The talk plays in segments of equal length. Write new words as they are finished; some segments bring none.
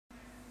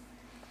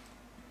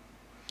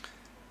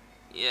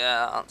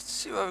Yeah, let's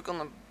see what we're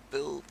gonna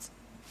build.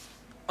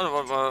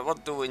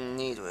 What do we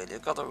need really? I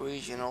got a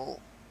regional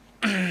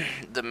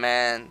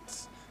demand.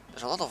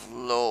 There's a lot of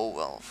low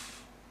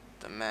wealth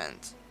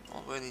demand,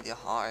 not really the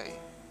high.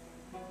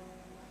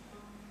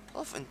 A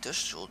lot of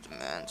industrial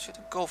demand. Should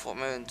I go for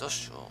more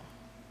industrial?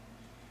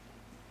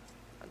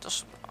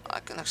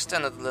 I can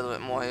extend it a little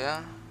bit more,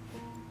 yeah.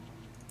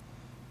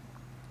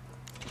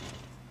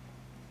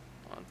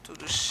 To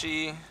the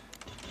sea.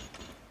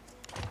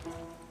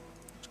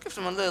 Let's give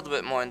them a little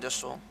bit more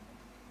industrial.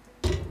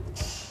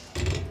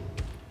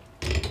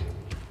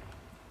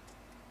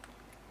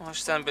 I'll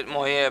extend a bit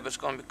more here, but it's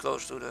gonna be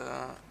close to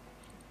the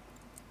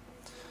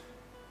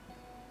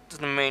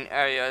main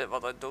area,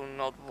 what I do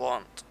not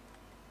want.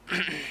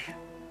 I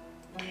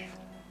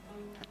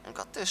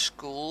got this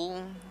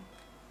school.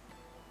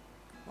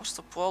 What's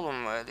the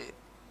problem really?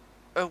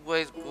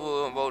 Upgrade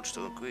roads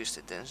to increase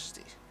the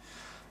density.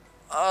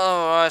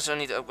 Otherwise I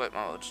need to upgrade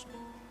my roads.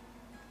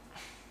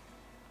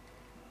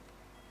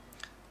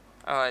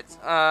 Alright,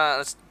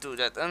 let's do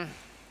that then.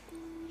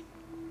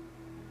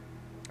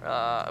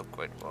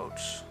 Upgrade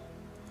roads.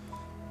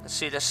 Let's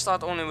see, let's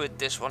start only with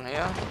this one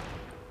here.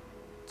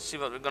 Let's see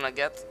what we're gonna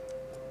get.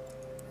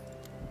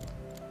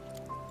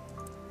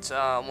 It's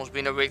almost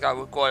been a week. I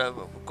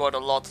record a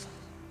lot.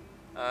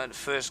 The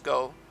first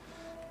go.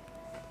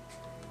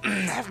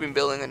 I've been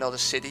building another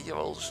city. I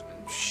will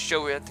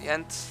show you at the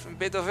end a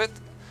bit of it.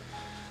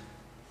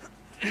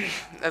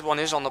 That one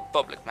is on the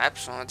public map,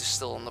 so it is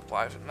still on the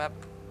private map.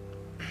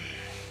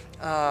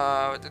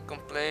 With the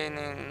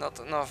complaining, not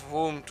enough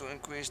room to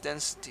increase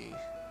density.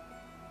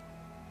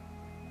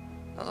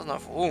 Not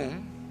enough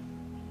room?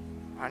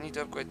 I need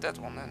to upgrade that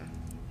one then.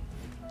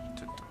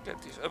 To get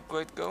this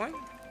upgrade going.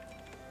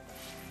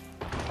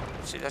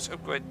 Let's see, let's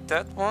upgrade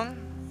that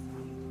one.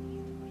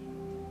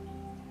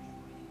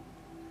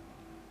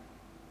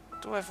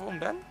 Do I have room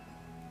then?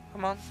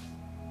 Come on.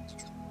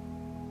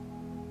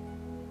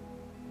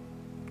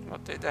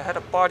 What, they had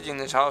a party in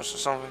this house or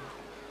something.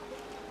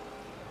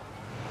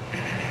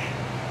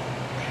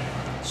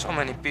 So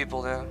many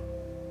people there.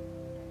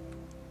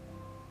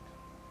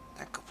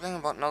 They're complaining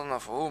about not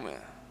enough room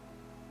here.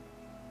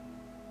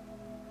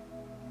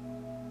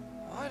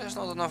 Why there's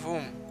not enough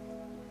room?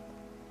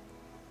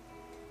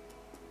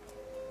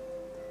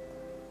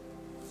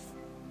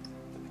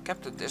 I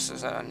kept the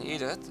distance that I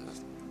needed.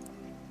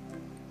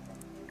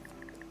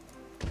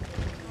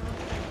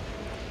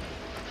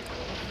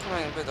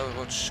 A bit of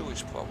a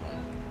sewage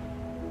problem.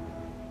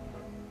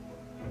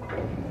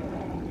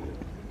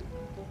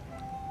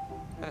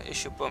 An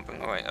issue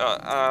pumping away.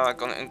 I'm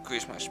gonna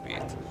increase my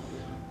speed.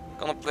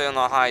 Gonna play on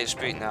a higher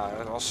speed now.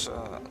 It was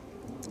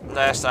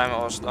last time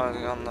I was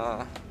starting on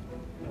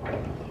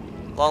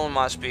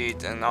Llama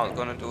speed, and now I'm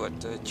gonna do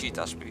it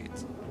cheetah speed.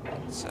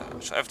 So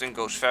everything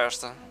goes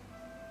faster.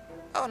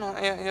 Oh no!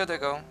 Here they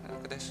go.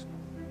 Look at this.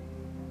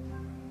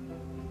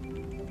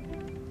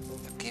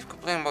 I keep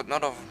complaining about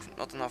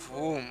not enough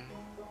room.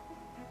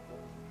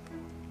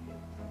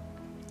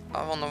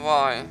 I wonder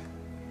why.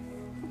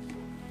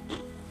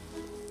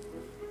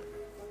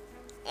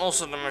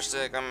 Also the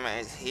mistake I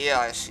made here,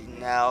 I see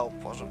now,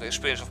 because of the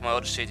experience of my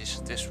other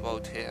cities, this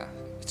road here.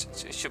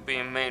 It should be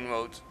a main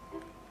road.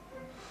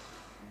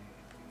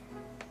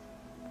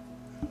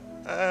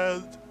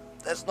 And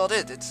that's not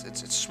it, it's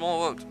a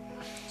small road.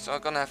 So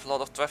I'm gonna have a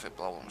lot of traffic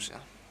problems,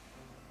 yeah.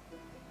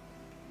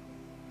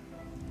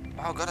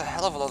 Wow, I got a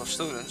hell of a lot of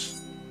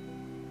students.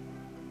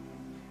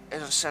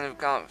 8%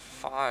 count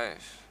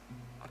 5.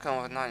 I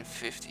come with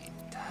 950.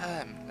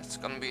 Damn, that's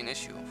gonna be an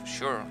issue for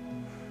sure.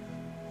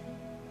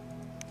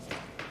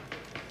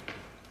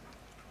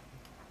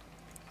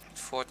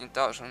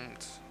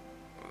 $14,000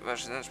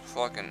 residents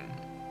before I can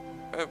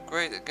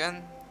upgrade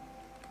again.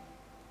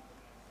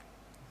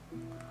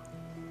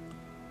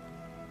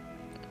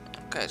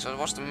 Okay, so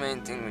what's the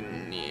main thing we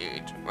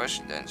need?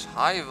 Residents,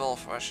 high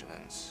wealth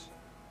residents.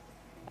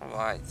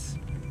 Alright.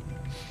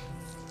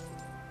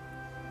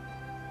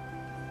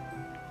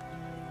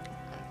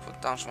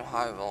 Put down some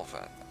high wealth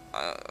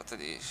at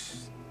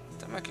these.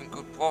 They're making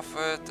good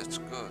profit, that's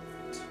good.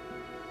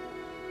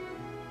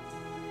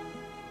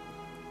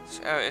 This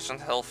area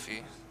isn't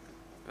healthy.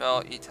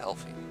 Well, eat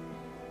healthy.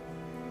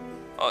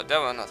 Oh, they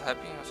were not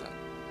happy, was it?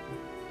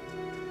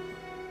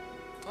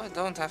 I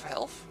don't have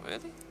health,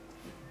 really?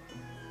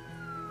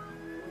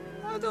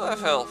 I do have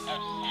health.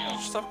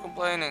 Stop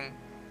complaining.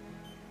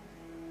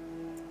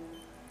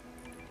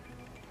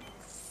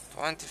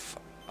 25.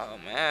 Oh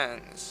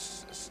man,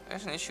 there's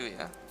an issue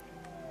here.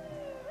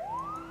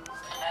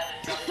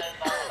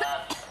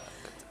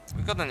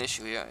 We got an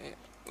issue here.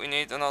 We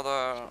need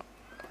another.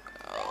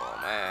 Oh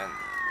man,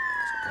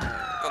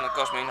 it's gonna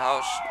cost me in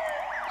house.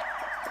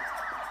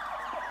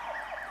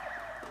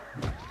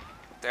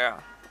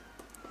 There.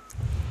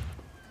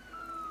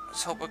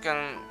 Let's hope we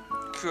can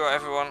cure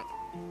everyone.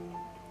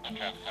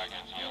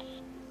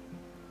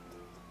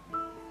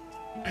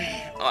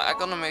 Oh, I'm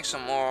gonna make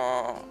some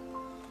more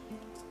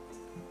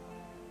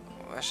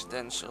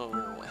residential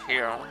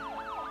here.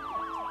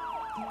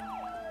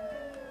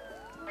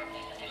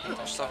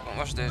 Stuff.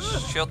 What's this?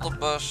 Shuttle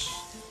bus.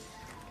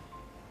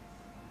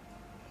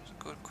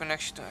 Good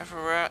connection to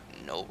everywhere.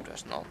 No,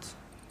 there's not.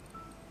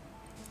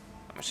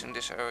 I'm missing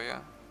this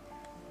area.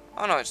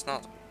 Oh no, it's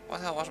not. What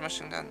the hell was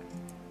missing then?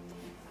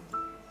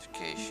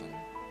 Education.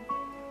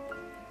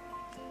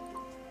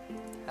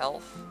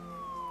 Health.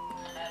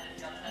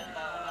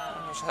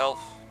 What was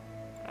health?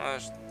 Oh,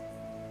 it's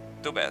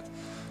too bad.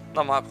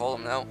 Not my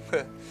problem now.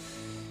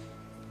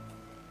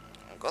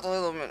 Got a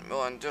little bit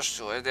more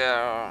industrial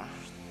there.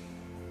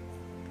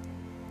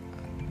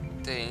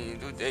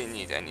 Do they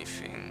need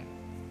anything?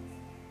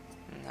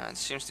 No, it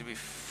seems to be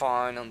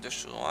fine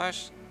industrial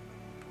wise.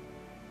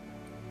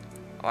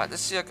 Alright,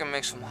 let's see if I can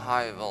make some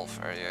high wealth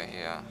area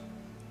here.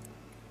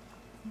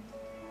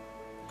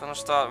 Gonna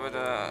start with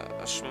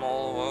a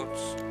small road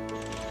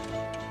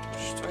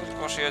straight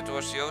across here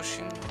towards the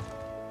ocean.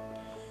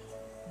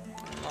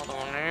 Another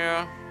one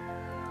here.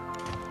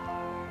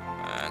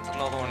 And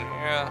another one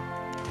here.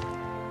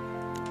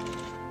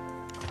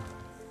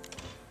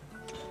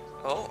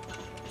 Oh,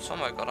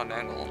 somebody got an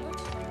angle on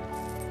it.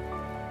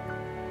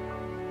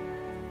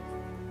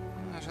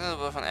 There's a little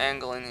bit of an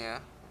angle in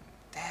here.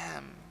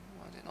 Damn,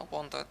 I did not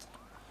want that.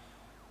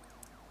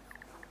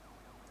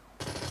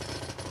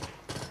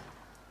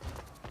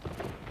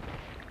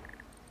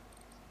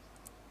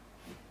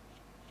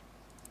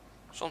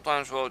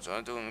 Sometimes roads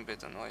are doing a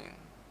bit annoying.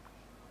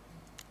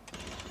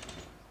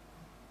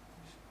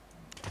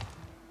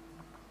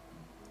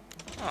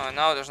 Oh,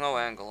 now there's no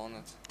angle on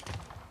it.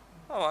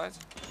 Alright.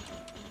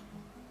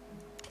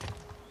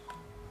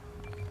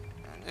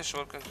 And this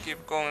road can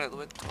keep going a little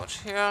bit towards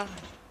here.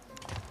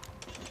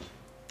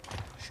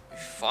 Should be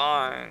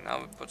fine.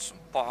 Now we put some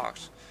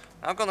parks.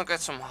 Now I'm gonna get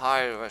some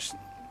high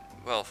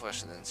wealth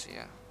residents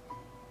here.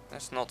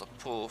 That's not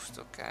approved,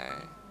 okay.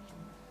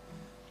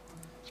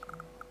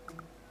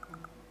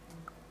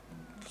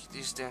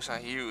 These things are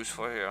huge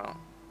for here.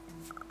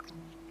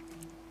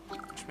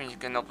 Which means you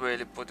cannot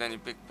really put any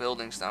big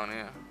buildings down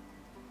here.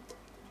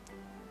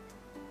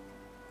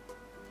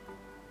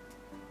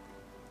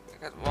 I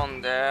got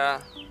one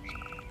there.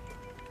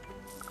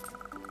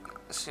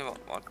 Let's see what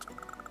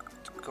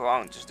the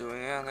ground is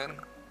doing here then.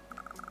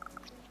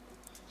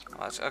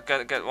 I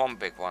get one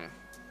big one.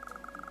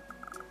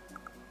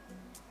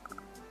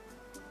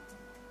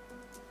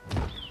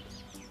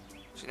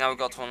 See, now we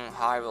got one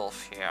high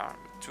wealth here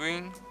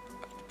between.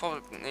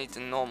 Probably need a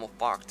normal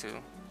park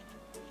too.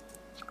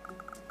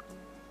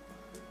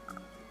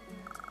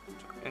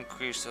 To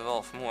increase the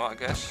wealth more, I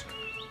guess.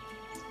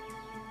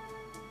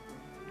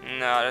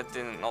 No, that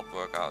did not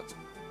work out.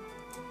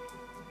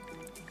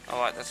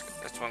 Alright, that's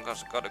one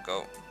gotta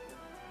go.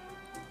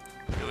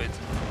 Do it.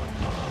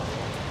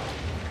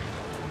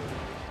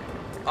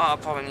 I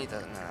probably need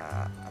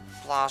a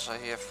plaza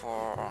here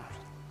for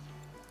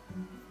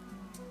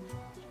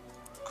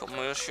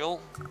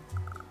commercial.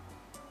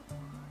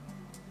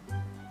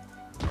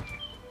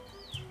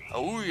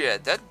 Oh yeah,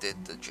 that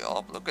did the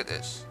job. Look at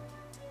this.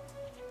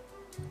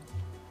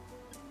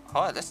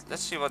 Alright,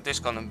 let's see what this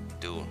gonna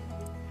do.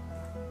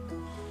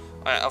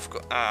 Of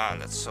course.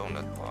 Let's zone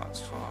that part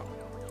for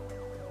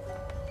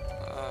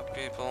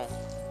people.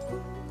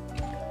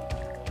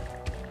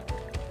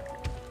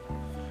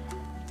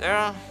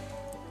 There.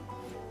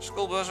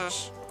 School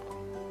buses.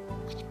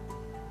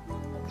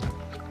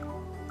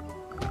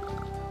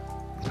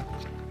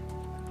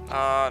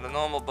 The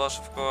normal bus,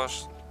 of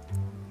course.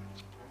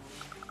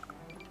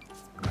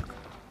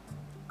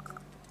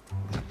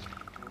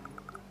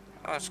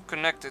 Oh, it's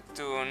connected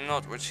to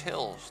Northwich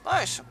Hills.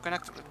 Nice, I'm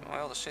connected with my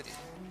other city.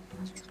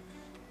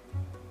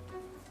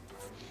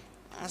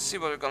 Let's see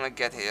what we're gonna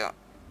get here.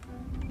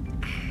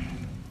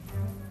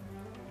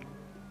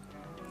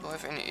 Do I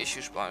have any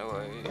issues, by the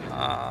way?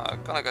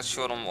 Gonna get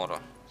short on water.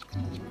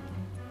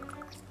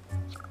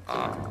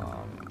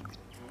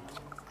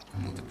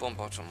 Need to pump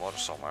out some water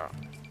somewhere.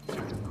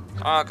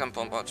 I can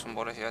pump out some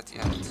water here at the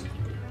end.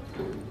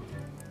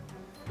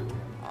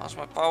 How's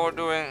my power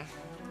doing?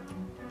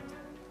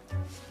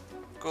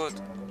 Good.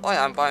 Oh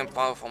yeah, I'm buying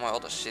power for my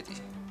other city.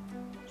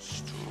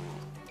 So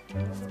I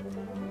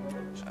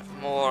have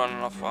more than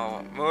enough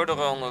power.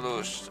 Murderer on the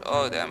loose.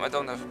 Oh damn, I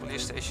don't have a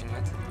police station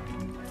yet.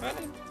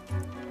 Really?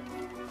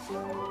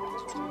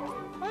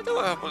 I do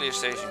have a police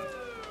station.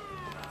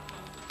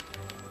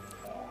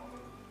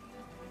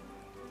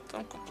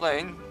 Don't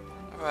complain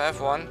if I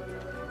have one.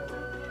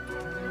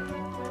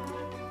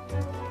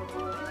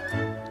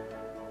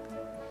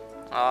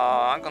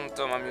 I'm gonna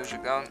turn my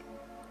music down.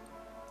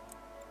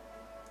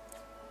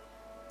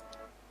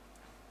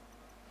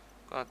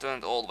 Gonna turn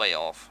it all the way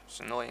off. It's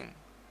annoying.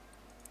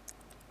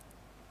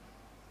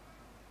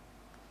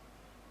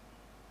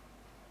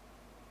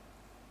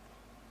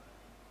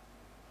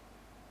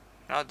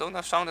 Now I don't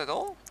have sound at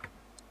all?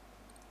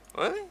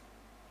 Really?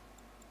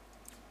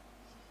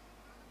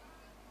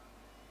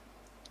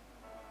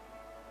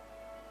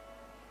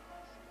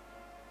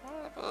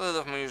 Well, I put a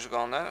little of music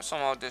on there.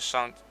 Somehow this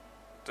sound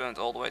turned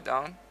all the way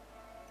down.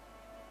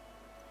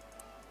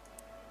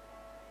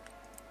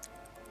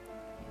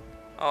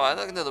 Oh, I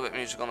like a little bit of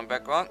music on the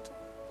background.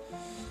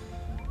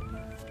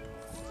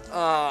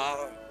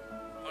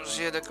 What's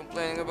here they're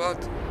complaining about?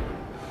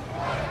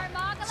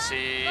 Let's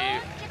see.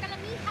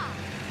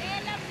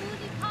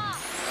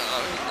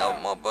 No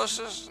more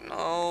buses?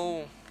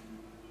 No.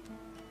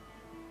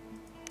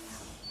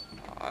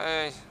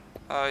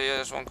 Oh yeah,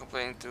 there's one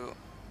complaining too.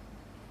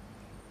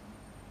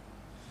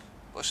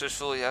 Bus is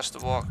full, he has to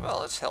walk.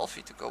 Well, it's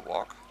healthy to go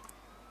walk.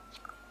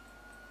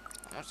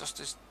 How much does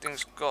these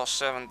things cost?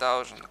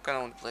 7,000. I can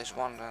only place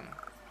one then.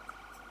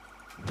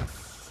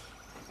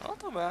 Not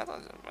too bad.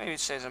 Maybe it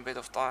saves a bit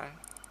of time.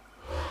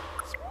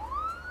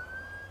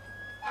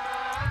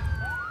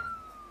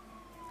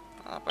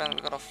 Apparently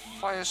we got a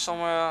fire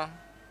somewhere.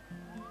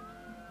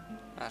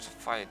 There's a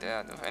fire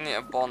there. Do we have any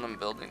abandoned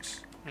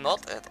buildings?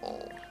 Not at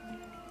all.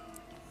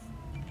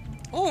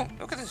 Oh,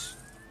 look at this.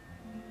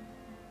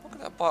 Look at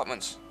the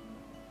apartments.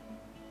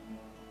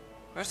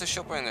 Where's the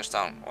shopper in this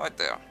town? Right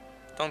there.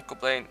 Don't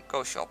complain,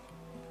 go shop.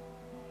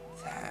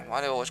 Damn, why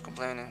are they always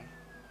complaining?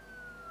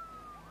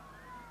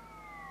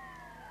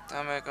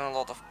 They're making a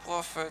lot of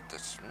profit,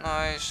 that's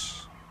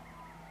nice.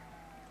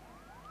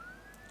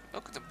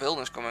 Look at the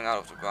buildings coming out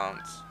of the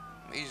ground.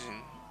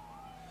 Amazing.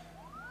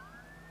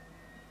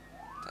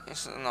 There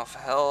isn't enough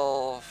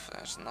health,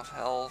 there's enough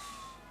health.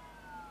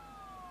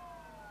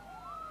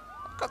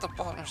 I've got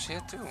apartments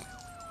here too.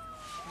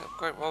 The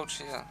great roads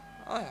here.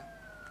 Oh yeah.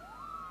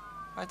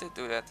 I did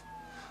do that.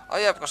 Oh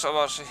yeah, because I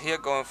was here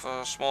going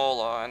for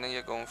smaller and then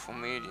here going for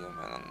medium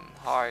and then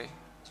high.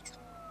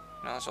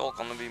 Now it's all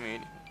gonna be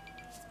medium.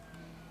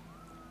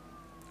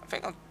 I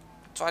think I'll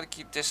try to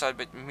keep this side a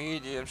bit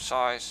medium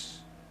size.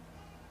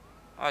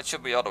 Oh, it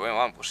should be the other way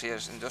around because here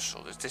is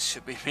industrial. This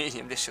should be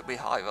medium, this should be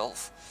high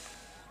wealth.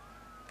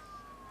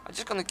 I'm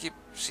just gonna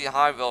see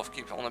high wealth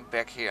keep on the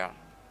back here.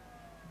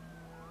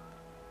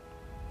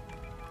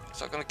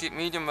 So I'm gonna keep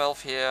medium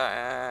wealth here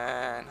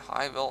and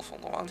high wealth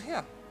on around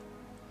here.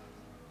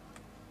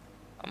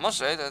 I must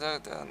say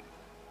that they're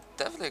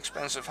definitely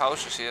expensive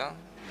houses here.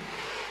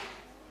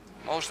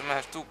 Most of them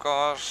have 2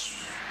 cars,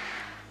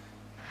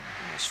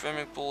 a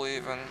swimming pool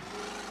even.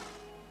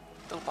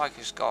 Don't like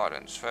his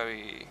garden, it's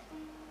very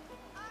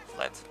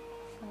flat.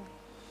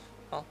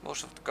 Well,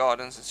 most of the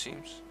gardens it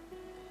seems.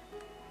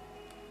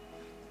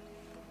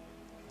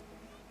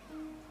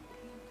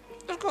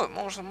 It's good,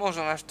 most of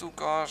them have 2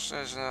 cars.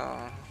 There's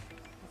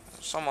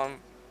someone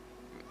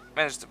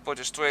managed to put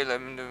a trailer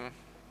in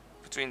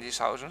between these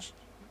houses.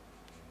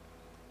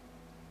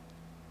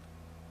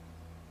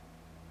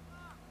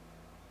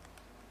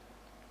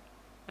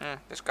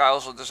 This guy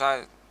also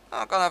decided, oh,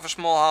 I'm gonna have a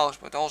small house,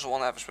 but I also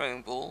want to have a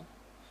swimming pool.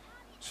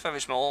 It's a very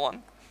small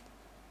one.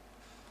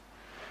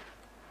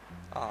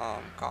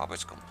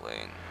 Garbage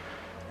complaint.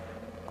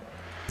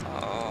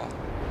 Oh,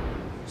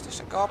 is this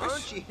a garbage?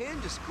 Aren't you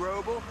into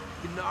Scroble?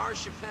 You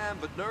nourish your fan,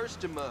 but nurse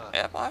to mud.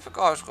 Yeah, but I have a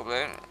garbage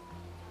complaint.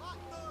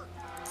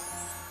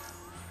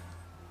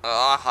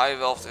 High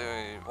wealth,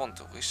 they want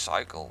to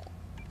recycle.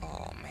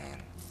 Oh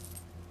man.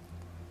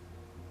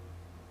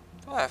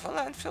 Do I have a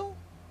landfill?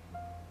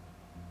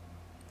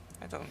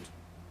 I don't.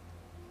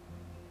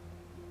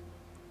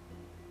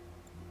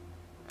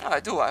 Oh, I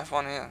do, I have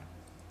one here.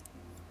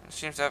 It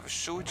seems to have a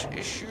sewage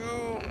issue.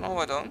 No,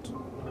 I don't.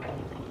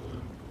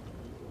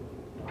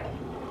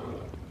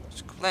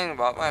 Just complaining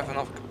about I have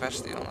enough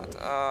capacity on it.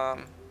 Oh,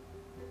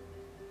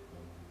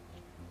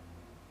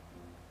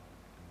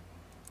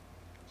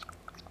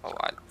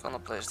 I'm gonna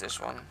place this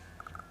one.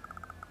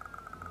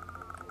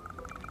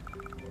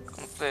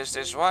 Gonna place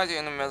this right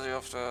in the middle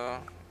of the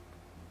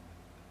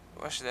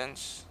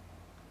residence.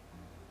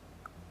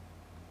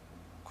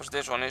 Because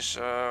this one is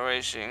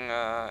raising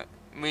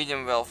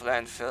medium wealth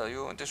land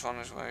value and this one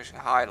is raising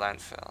high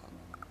land value.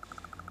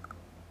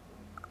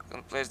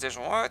 Gonna place this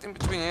one right in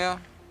between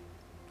here.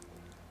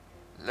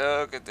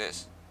 Look at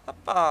this.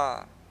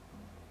 Hoppa!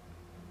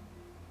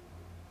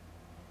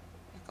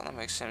 Gonna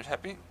make Sims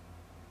happy.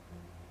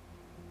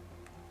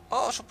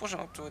 Oh, also pushing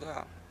up to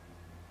there.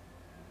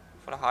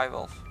 For the high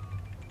wealth.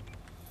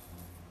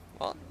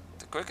 Well,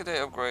 the quicker they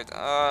upgrade,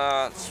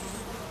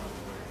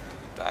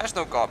 there's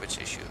no garbage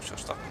issue, so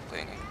stop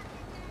complaining.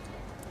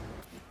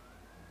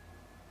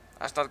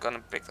 That's not gonna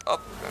pick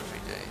up every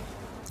day.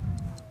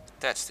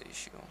 That's the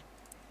issue.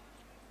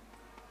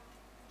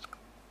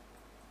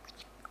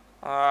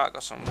 I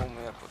got some room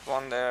here, put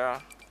one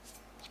there.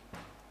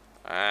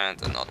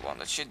 And another one,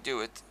 that should do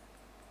it.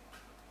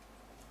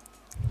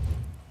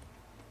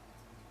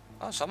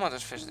 Oh, someone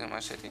is visiting my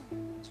city.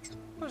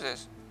 Who's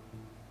this?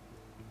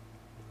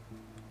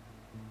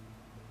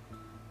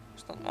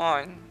 It's not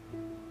mine.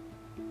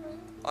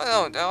 Oh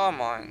no, they are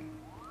mine.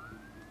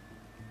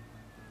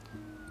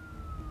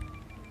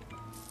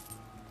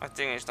 My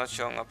thing is not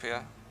showing up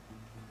here.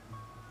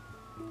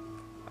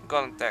 I've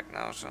got a tag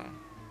now, so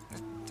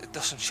it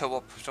doesn't show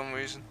up for some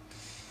reason.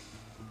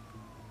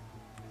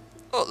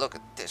 Oh, look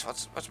at this.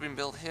 What's been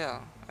built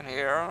here and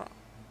here?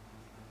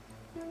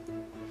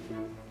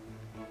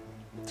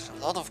 There's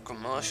a lot of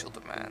commercial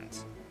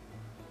demand.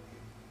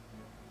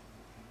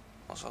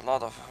 Also a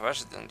lot of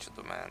residential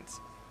demand.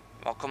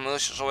 While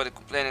commercial is already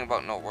complaining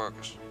about no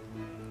workers.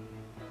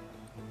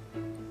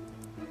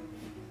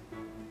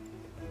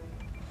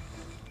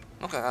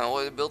 Okay, I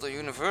already built a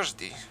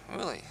university.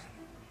 Really?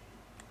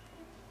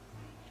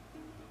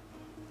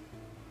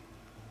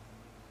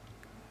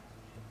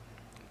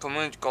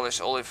 Community college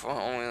only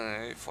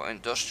for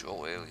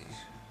industrial, really.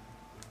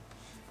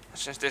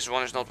 Since this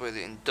one is not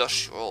really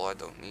industrial, I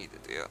don't need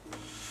it. Yeah.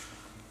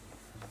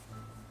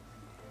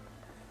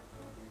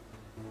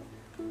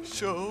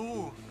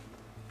 So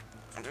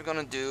what we're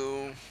gonna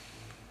do?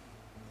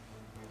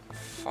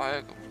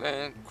 Fire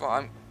complaint,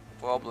 crime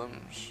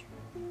problems.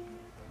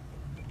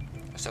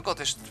 I still got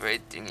this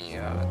trade thingy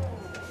here.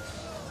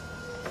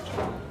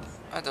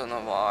 I don't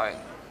know why.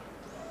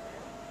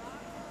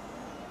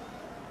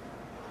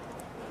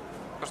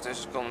 Because this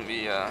is gonna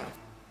be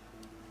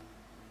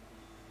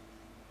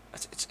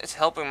it's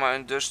helping my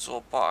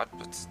industrial part,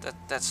 but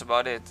that's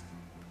about it.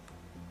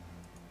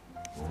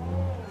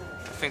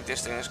 I think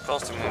this thing is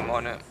costing me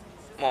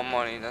more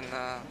money than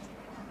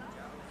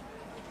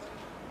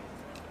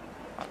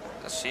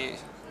let's see.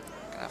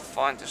 Can I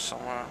find this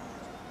somewhere?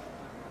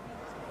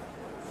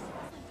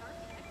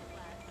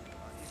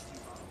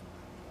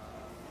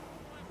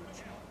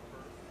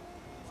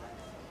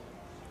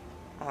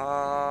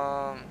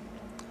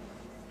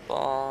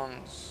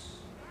 Bonds.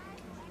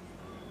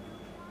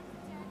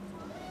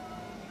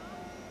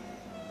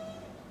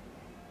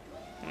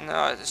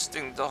 No, this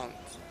thing doesn't.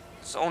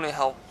 It only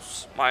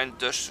helps my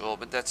industrial,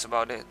 but that's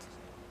about it.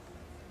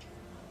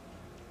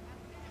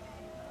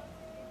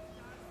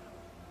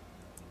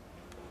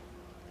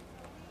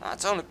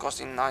 It's only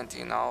costing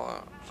 90 an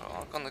hour, so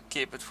I'm gonna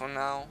keep it for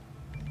now.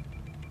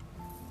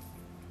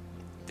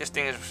 This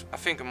thing is, I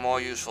think,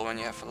 more useful when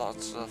you have a lot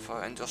of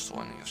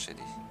industrial in your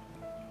city.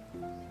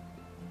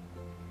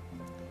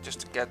 Just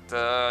to get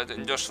the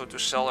industrial to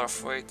sell their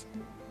freight.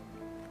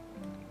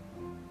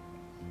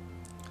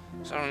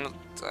 So I'm not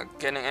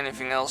getting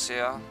anything else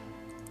here.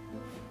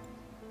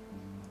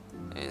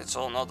 It's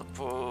all not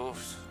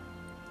approved.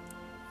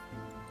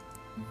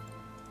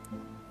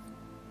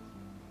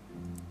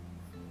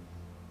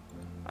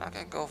 I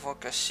can go for a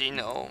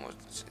casino, but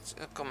it's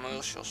a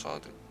commercial,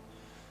 so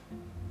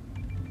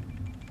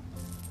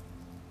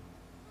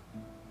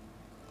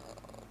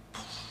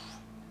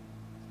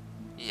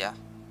yeah.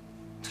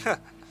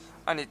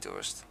 I need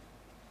tourists.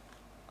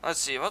 Let's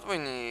see what we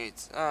need.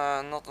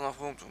 Not enough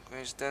room to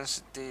increase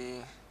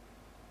density.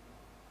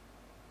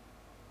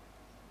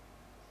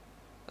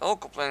 They're all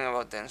complaining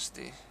about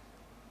density.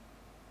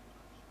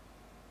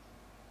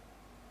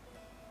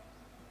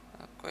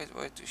 A great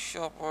way to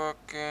shop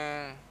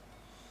working.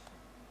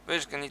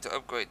 Basically, I need to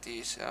upgrade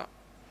these. Yeah.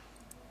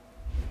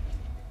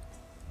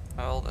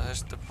 Well,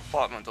 there's the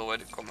apartment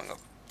already coming up.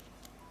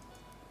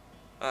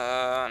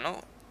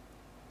 No.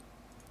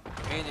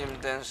 Medium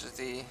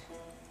density.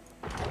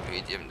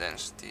 Medium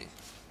density.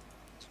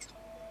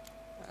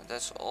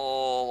 That's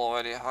all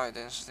already high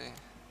density.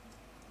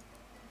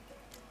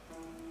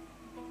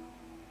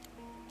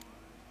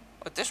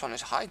 But this one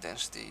is high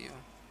density.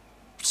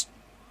 Psst.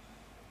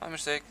 My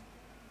mistake.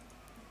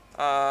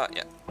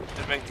 Yeah.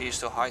 Just make these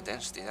to high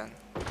density then.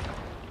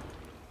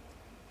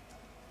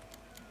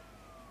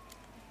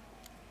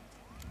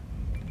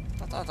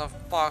 Not out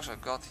of parks I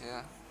got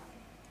here.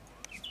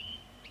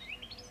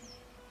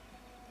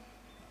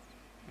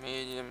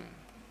 Medium.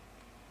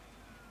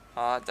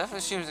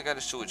 Definitely seems to get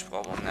a sewage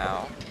problem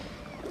now.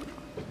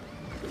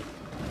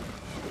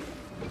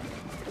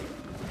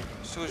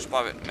 Sewage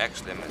probably at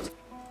max limit.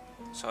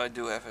 So I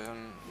do have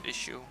an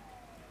issue.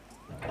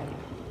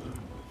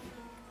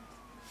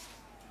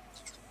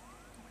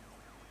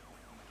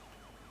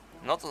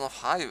 Not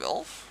enough high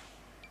wealth?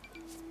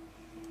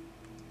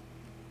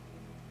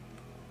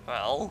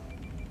 Well,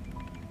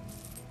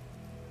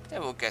 they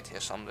will get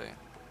here someday.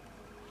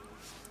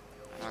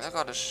 I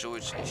got a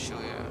sewage issue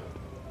here.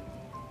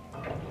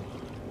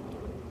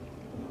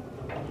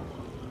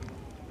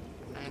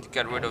 I need to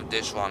get rid of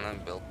this one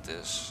and build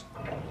this.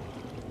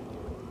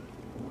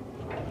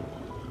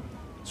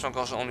 This one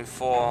costs only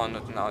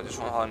 400 now, this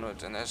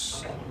 100, and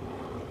there's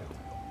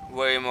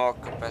way more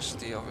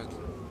capacity of it.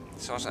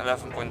 This was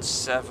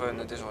 11.7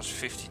 and this was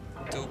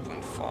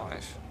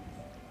 52.5.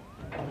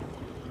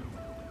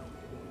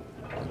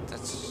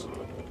 That's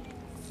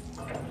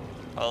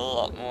a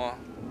lot more.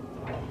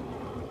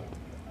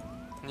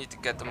 Need to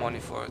get the money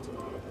for it.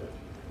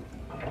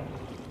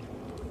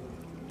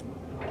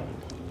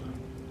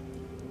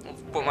 I'll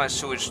put my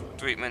sewage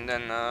treatment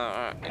then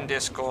in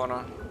this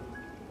corner.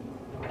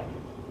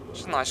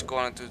 It's a nice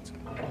corner to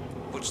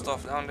put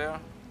stuff down there.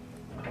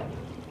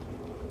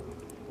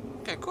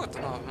 Okay, good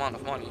enough amount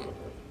of money.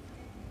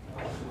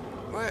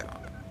 Where?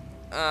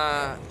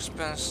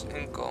 Expense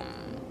income.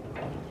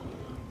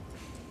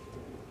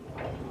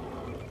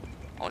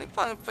 Only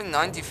paying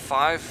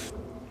 $95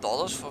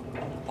 for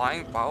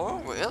buying power?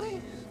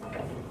 Really?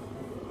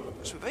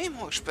 It's way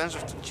more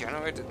expensive to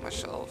generate it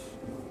myself.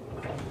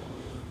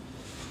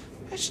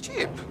 It's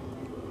cheap.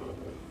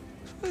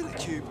 It's really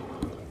cheap.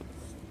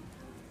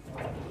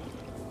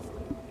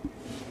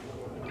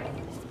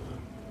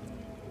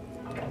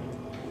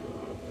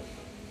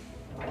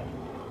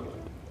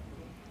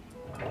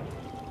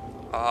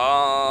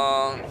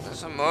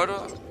 There's a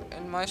murder in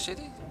in my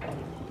city?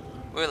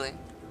 Really?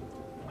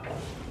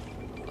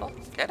 Well,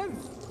 get him.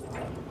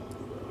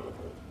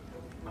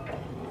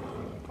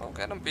 Go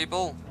get him,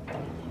 people.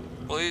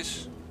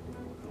 Please.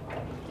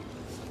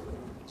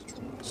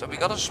 So we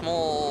got a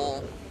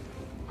small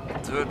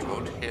dirt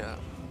road here.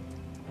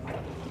 I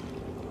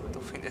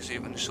don't think there's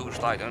even a sewer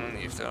slide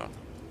underneath there.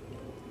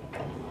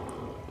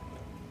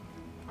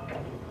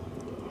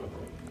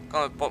 I'm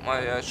gonna put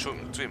my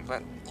shooting treatment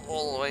plant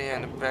all the way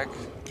in the back.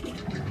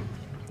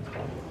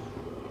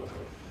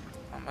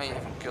 I may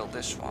even kill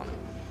this one.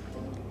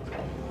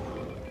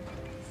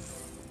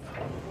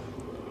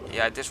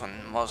 Yeah, this one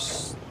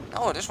must...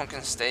 No, this one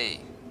can stay.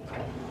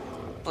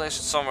 Place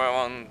it somewhere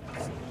on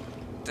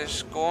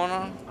this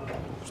corner.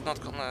 It's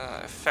not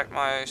gonna affect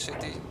my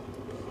city.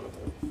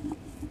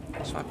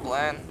 That's my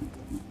plan.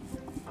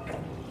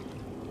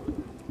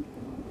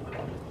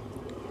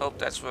 Hope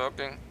that's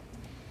working.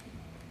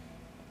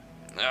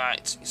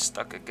 Alright, he's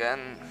stuck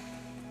again.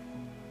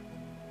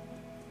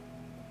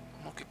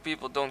 Lucky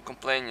people don't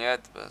complain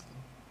yet, but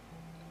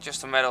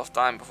just a matter of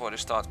time before they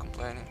start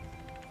complaining.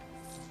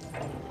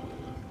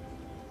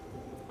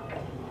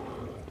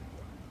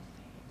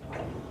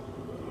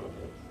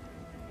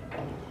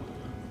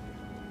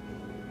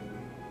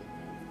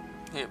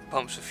 He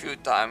pumps a few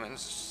times and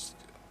it's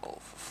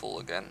all for full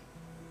again.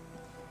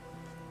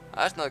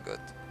 That's not good.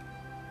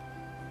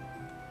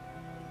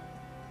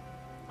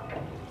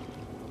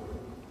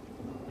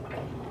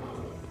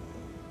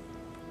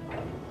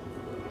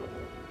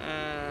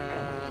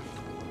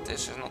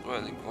 This is not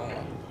really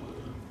going.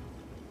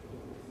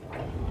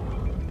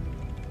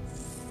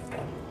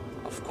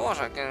 Of course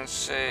I can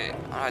say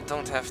I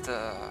don't have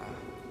the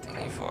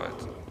thingy for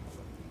it.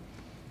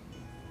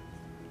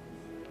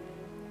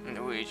 In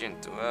the region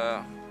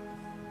to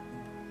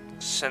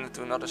send it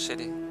to another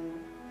city.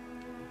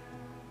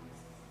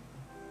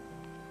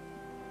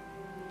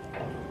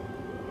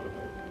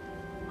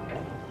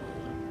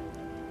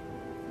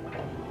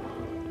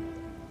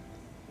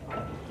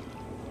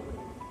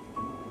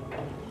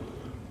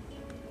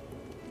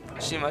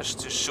 See much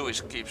the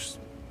sewage keeps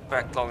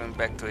backlogging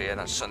back to here,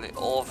 and suddenly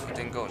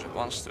everything goes at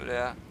once to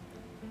there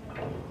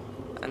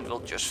and will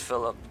just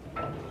fill up.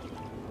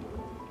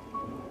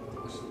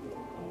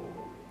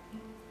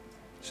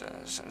 So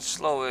it's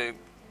slowly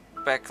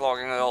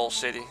backlogging the whole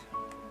city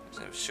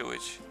with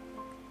sewage.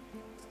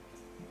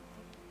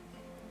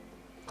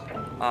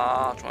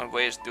 What my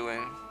way is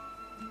doing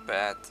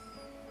bad.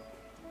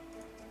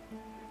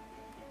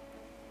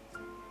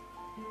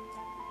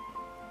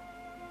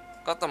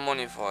 Got the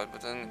money for it,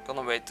 but then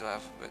gonna wait to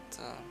have a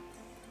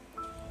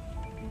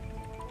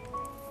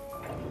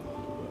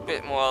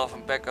bit more of a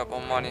backup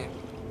on money.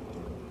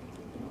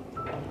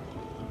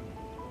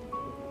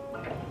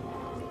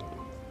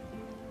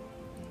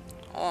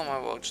 All my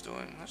roads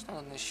doing, that's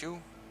not an issue.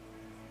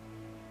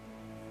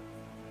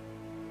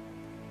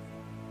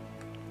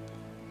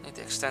 Need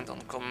to extend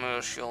on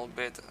commercial a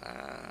bit.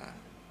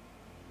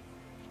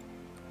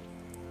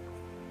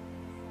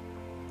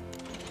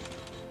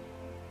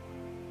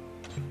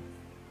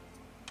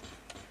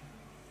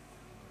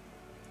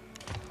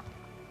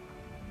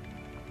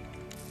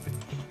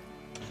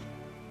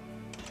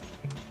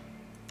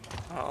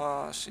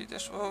 See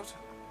this road?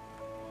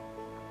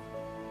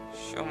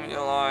 Show me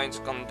your lines,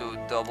 gonna do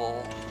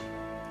double.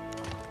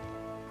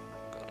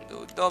 Gonna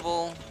do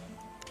double.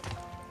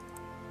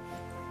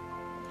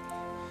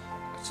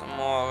 Get some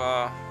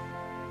more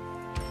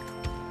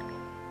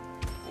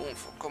room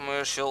for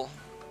commercial.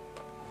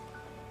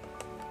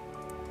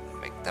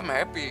 Make them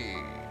happy.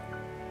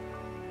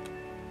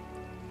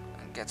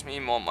 And gets me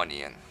more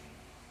money in.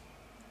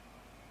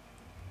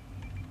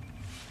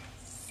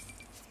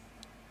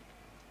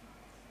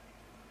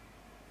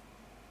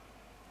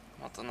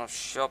 Not enough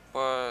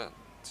shopper,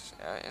 this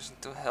area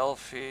isn't too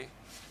healthy.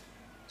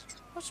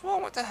 What's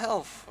wrong with the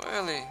health,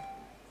 really?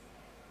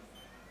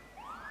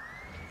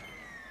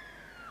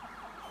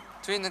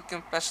 Treatment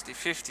capacity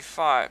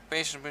 55,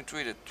 patients been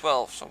treated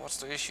 12, so what's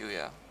the issue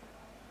here?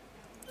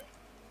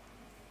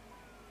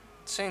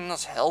 It's saying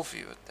not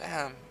healthy, but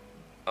damn.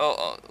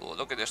 Oh,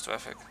 look at this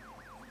traffic.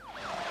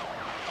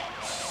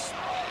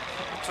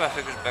 The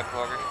traffic is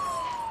backlogging.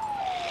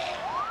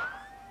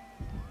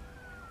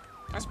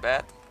 That's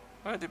bad.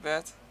 Really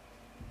bad.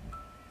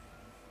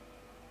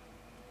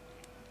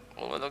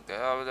 Oh, look,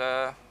 there are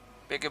the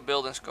bigger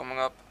buildings coming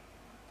up.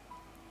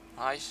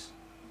 Nice.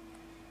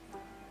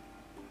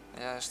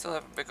 Yeah, I still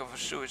have a bit of a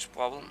sewage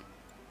problem.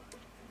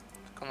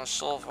 Gonna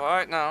solve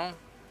right now.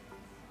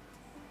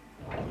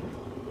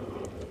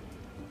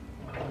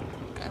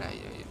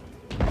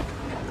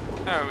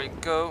 There we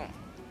go.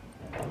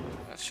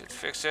 That should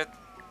fix it.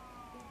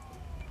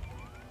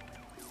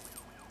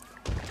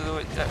 Do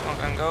it, that one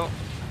can go.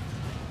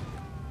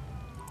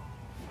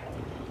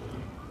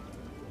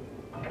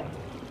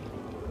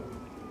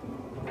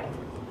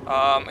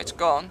 It's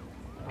gone.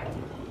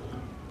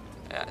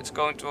 Yeah, it's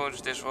going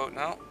towards this road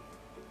now.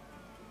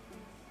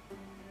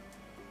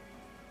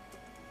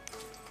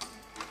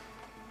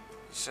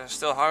 He's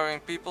still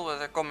hiring people, but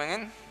they're coming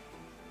in.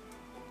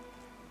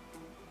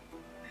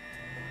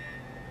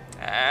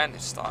 And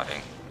it's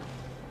starting.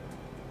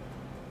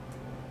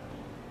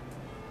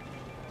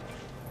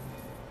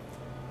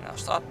 Now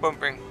start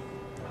pumping.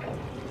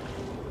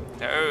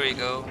 There we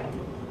go.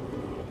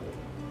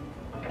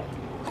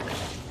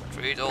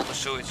 Treat all the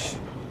sewage.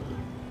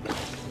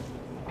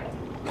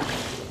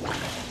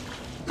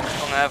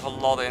 Gonna have a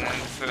lot in the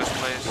first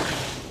place.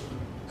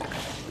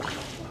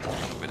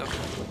 A bit of.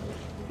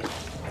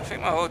 I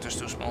think my motor's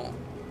too small.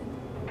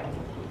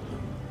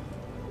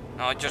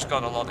 No, I just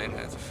got a lot in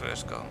at the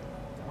first go.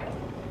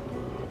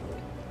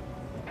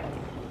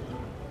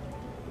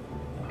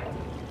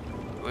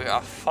 We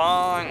are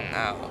fine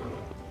now.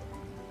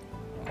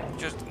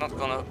 Just not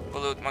gonna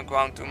pollute my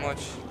ground too much.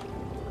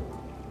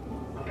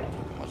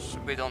 Was a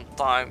bit on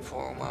time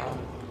for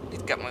need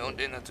to get my own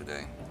dinner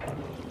today.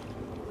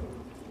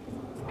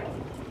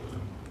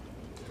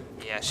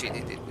 Yeah, see,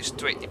 this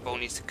trade depot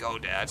needs to go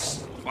there.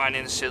 It's right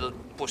in the city,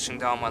 pushing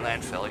down my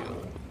land value.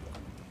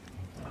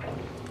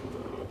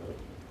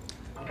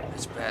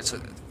 It's bad, so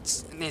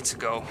it needs to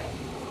go.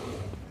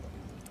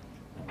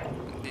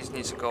 This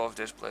needs to go off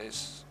this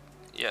place.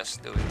 Yes,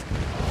 do it.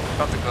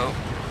 Got to go.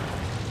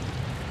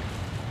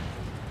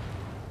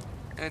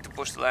 I need to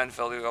push the land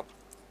value up.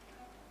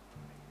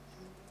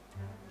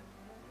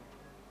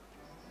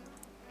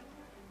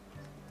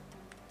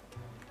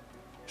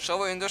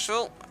 So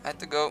industrial, had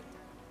to go.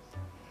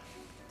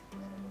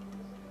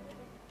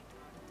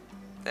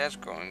 That's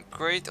going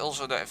great.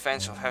 Also the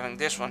advantage of having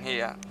this one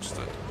here.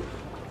 So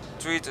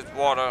treated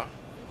water,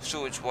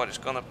 sewage water is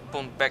gonna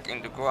pump back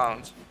in the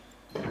ground.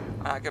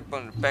 I can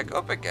put it back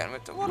up again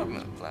with the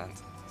watermelon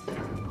plant.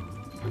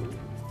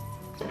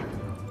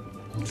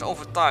 So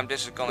over time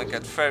this is gonna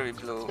get very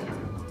blue.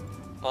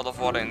 A lot of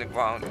water in the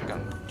ground. You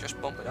can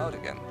just pump it out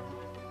again.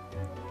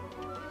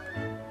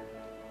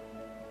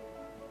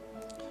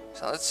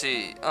 So let's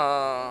see.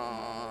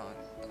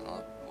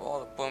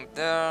 Water pump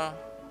there.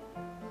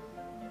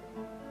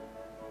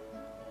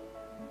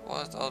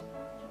 What is that?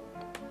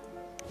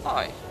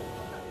 Hi.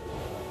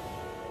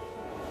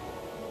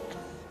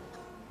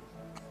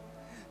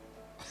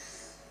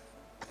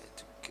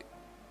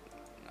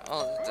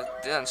 Oh,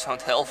 that didn't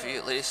sound healthy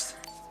at least.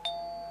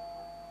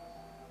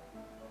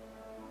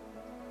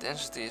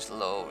 Density is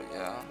low,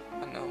 yeah,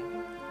 I know.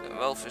 The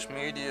wealth is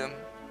medium.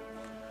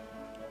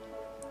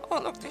 Oh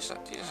look, these are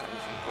even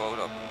grown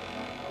up.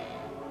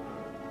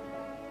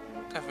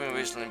 Have been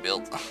recently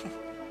built.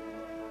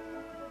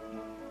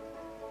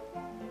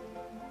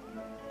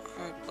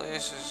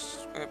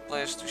 Great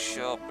place to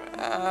shop.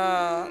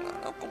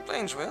 No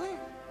complaints really.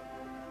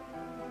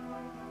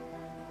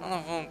 None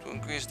of them to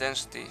increase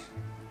density.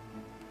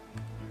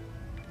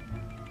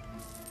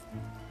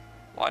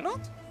 Why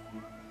not?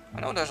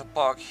 I know there's a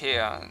park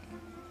here.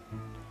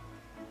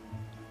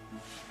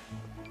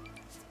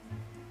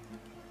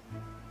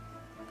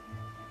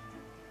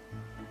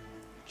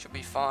 Should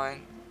be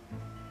fine.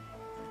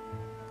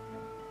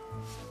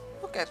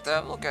 Look at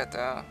that, look at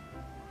that.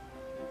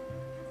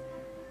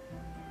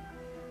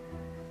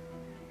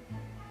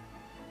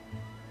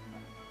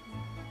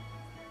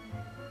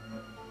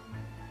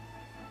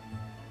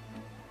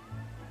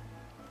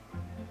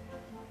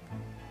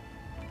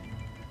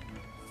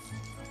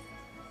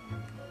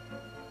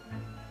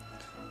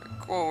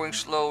 Growing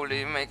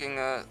slowly, making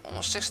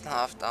almost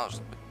 6,500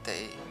 per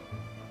day.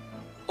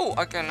 Oh,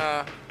 I can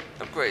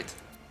upgrade.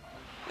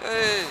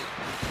 Yay!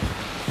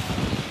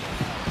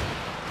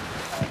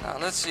 Now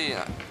let's see.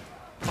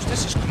 Because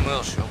this is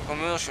commercial.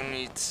 Commercial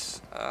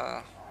needs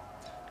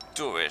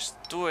tourists.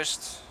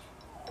 Tourist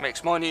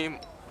makes money.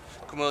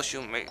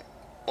 Commercial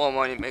more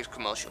money makes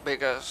commercial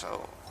bigger,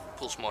 so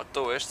pulls more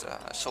tourists,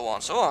 so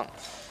on, so on.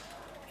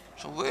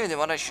 So really,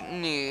 what I should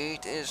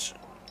need is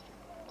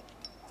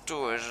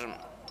tourism.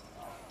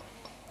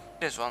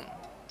 This one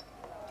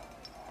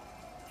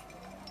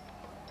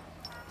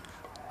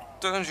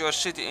turns your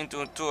city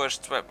into a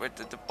tourist trap with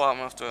the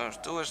Department of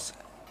Tourism. Tourist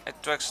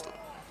attracts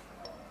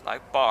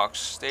like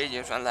parks,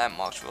 stadiums and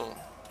landmarks will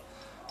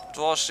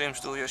draw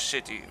sims to your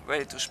city,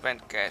 ready to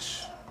spend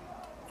cash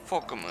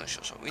for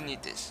commercial. So we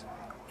need this.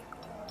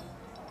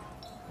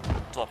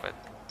 Drop it.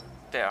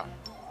 There.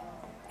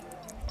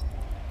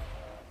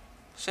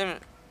 Sim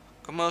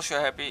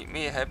commercial happy,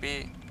 me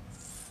happy.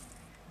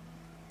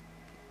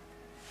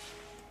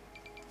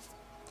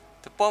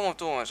 The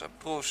Department of Tourism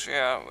approves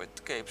share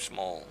with Cape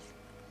Small.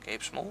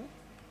 Cape Small?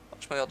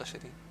 What's my other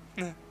city?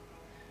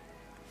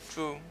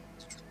 True.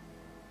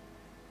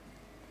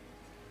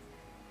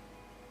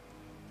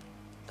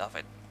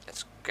 David,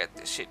 let's get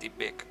this city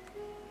big.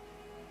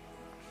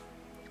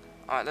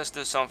 Alright, let's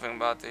do something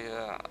about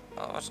the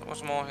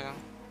what's more here?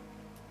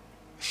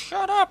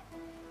 Shut up!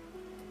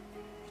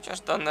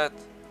 Just done that.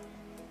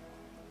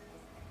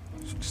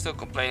 Still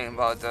complaining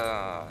about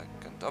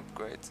can't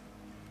upgrade.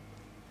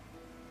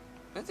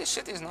 But this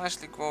city is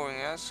nicely growing,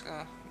 yes.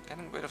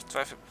 Getting rid of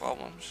traffic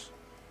problems.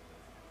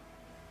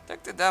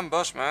 Take the damn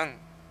bus, man.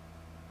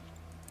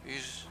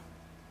 Jeez.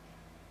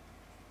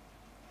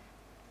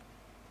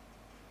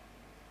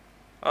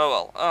 Oh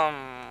well,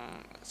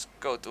 let's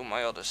go to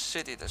my other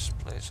city. There's a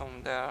place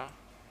on there.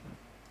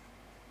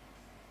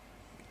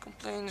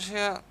 Complaints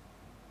here?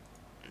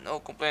 No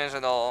complaints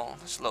at all.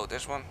 Let's load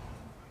this one.